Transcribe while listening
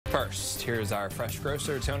first, here's our fresh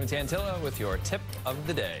grocer, Tony Tantillo, with your tip of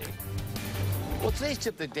the day. Well, today's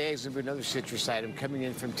tip of the day is going to be another citrus item coming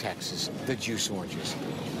in from Texas, the juice oranges.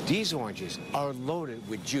 These oranges are loaded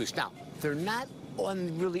with juice. Now, they're not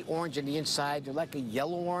really orange on the inside. They're like a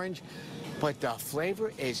yellow orange, but the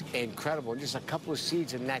flavor is incredible. Just a couple of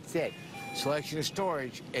seeds and that's it. Selection and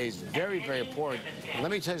storage is very, very important. And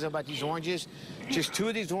let me tell you something about these oranges. Just 2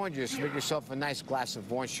 of these oranges to make yourself a nice glass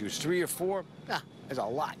of orange juice. 3 or 4, that's a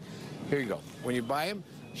lot. Here you go. When you buy them,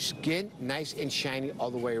 skin nice and shiny all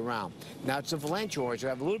the way around. Now, it's a Valencia orange. They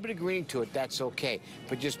have a little bit of green to it. That's okay.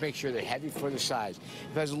 But just make sure they're heavy for the size.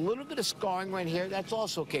 If it has a little bit of scarring right here, that's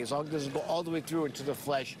also okay, as long as it doesn't go all the way through into the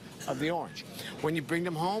flesh of the orange. When you bring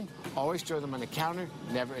them home, always throw them on the counter,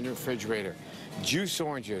 never in the refrigerator. Juice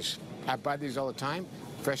oranges. I buy these all the time.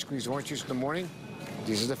 Fresh squeezed orange juice in the morning.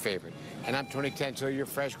 These are the favorite. And I'm Tony Tantillo, your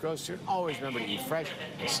fresh grocer. Always remember to eat fresh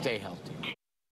and stay healthy.